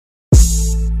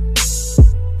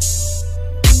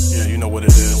know what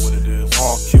it is.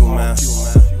 All Q, man.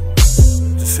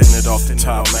 Just hitting it off the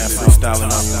top, man. Freestyling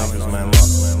on you niggas, man.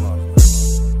 Look.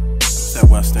 It's that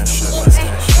West End shit.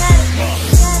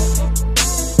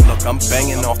 Look, I'm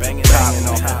banging off the top.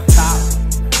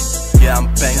 Yeah, I'm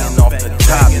banging off the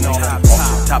top. Off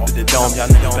the top of the dome. Y'all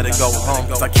niggas better go home,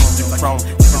 cause I keep the chrome.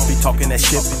 Niggas be talking that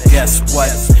shit, but guess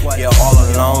what? Yeah, all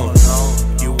alone.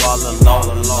 You all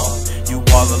alone. You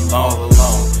all alone.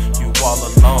 You all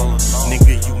alone.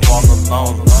 Nigga, you all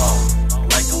alone.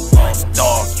 Like a lost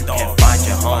dog, you can't find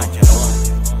your home.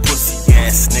 Pussy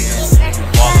ass niggas, you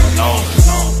all alone.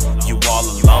 You all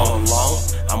alone.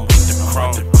 I'm with the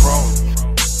chrome.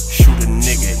 Shoot a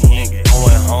nigga, he ain't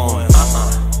going home.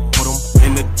 Put him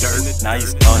in the dirt, now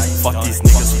he's done. Fuck these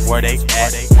niggas, where they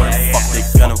at? Where the fuck they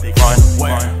gonna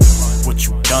run? What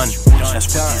you done? That's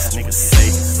what these niggas say.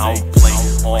 I don't play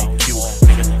on you,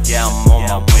 nigga. Yeah, I'm on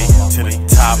my way to the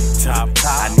top.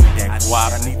 I need that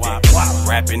guap,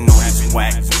 rapping on this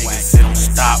whack. Niggas, it don't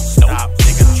stop.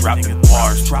 Nigga, dropping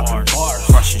bars,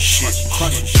 crushing shit. Who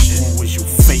is you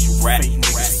fake rap?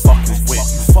 Niggas fucking with,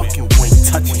 fucking with,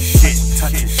 touching shit.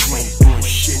 You ain't doing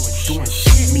shit.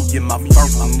 Me and my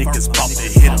verbal niggas bout to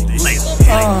hit a lick.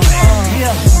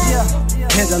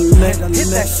 Hit a lick, hit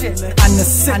that shit on the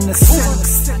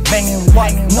six, banging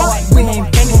white, no, we ain't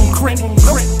banging crit.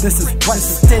 This is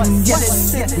West End,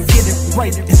 yes, we get it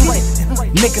right.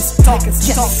 Niggas talk,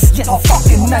 yes, all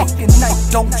fucking night.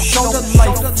 Don't show the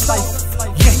light,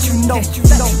 yes, you know,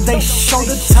 they show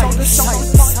the type.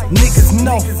 Niggas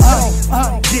know,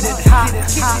 get it hot.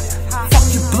 Fuck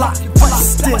your block,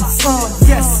 West End,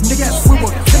 yes, niggas, we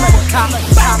will kill a cop,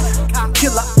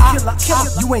 killer,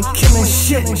 you ain't killing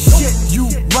shit, you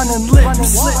running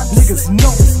lips, niggas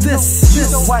know this,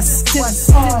 West End,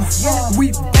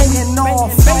 we banging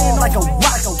off, like a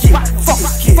rocket, fuck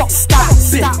it, stop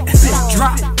it,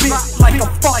 drop it, like a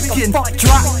fucking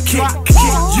drop kick,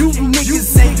 you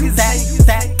niggas ain't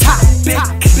that topic,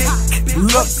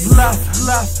 look left,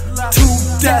 to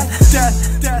death,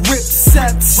 rip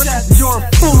sets, you're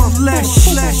foolish,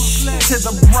 to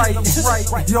the right,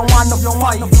 you don't want no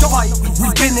fight, we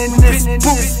been in this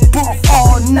booth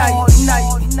all night,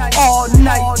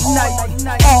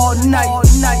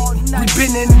 we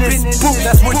been in this booth,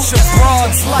 that's what your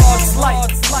broads like.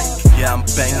 Yeah, I'm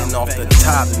banging off the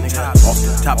top, nigga. Off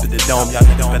the top of the dome, y'all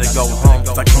niggas better go home,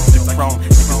 cause I keep the chrome.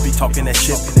 Niggas be talking that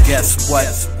shit, but guess what?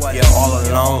 Yeah, all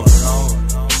alone.